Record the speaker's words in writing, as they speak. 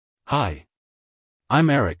Hi. I'm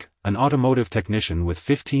Eric, an automotive technician with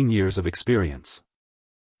 15 years of experience.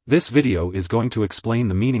 This video is going to explain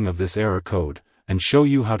the meaning of this error code, and show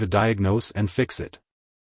you how to diagnose and fix it.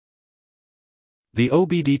 The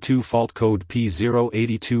OBD-II fault code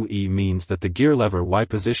P082E means that the gear lever Y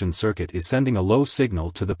position circuit is sending a low signal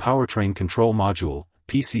to the Powertrain Control Module,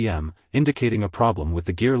 PCM, indicating a problem with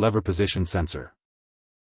the gear lever position sensor.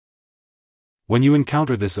 When you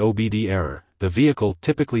encounter this OBD error, the vehicle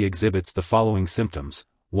typically exhibits the following symptoms: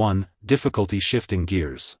 1. Difficulty shifting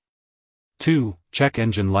gears. 2. Check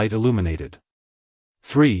engine light illuminated.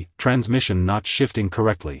 3. Transmission not shifting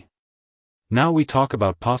correctly. Now we talk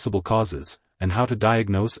about possible causes, and how to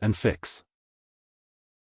diagnose and fix.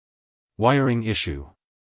 Wiring issue.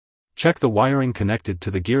 Check the wiring connected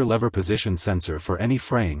to the gear lever position sensor for any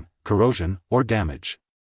fraying, corrosion, or damage.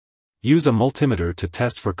 Use a multimeter to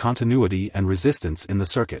test for continuity and resistance in the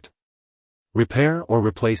circuit. Repair or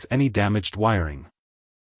replace any damaged wiring.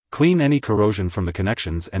 Clean any corrosion from the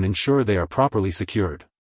connections and ensure they are properly secured.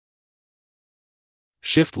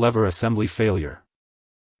 Shift lever assembly failure.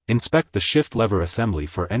 Inspect the shift lever assembly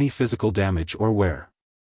for any physical damage or wear.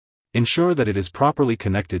 Ensure that it is properly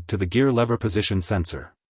connected to the gear lever position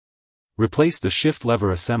sensor. Replace the shift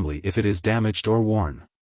lever assembly if it is damaged or worn.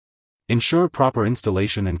 Ensure proper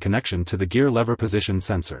installation and connection to the gear lever position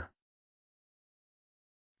sensor.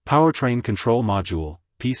 Powertrain Control Module,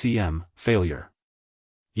 PCM, failure.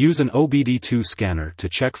 Use an OBD-II scanner to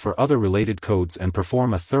check for other related codes and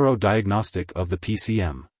perform a thorough diagnostic of the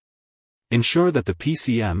PCM. Ensure that the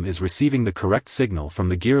PCM is receiving the correct signal from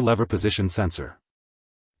the gear lever position sensor.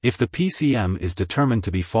 If the PCM is determined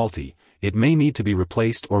to be faulty, it may need to be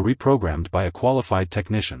replaced or reprogrammed by a qualified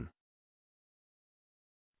technician.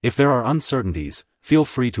 If there are uncertainties, feel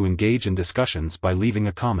free to engage in discussions by leaving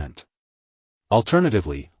a comment.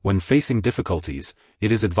 Alternatively, when facing difficulties, it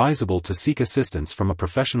is advisable to seek assistance from a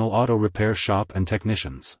professional auto repair shop and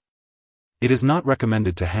technicians. It is not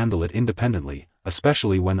recommended to handle it independently,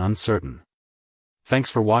 especially when uncertain. Thanks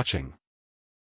for watching.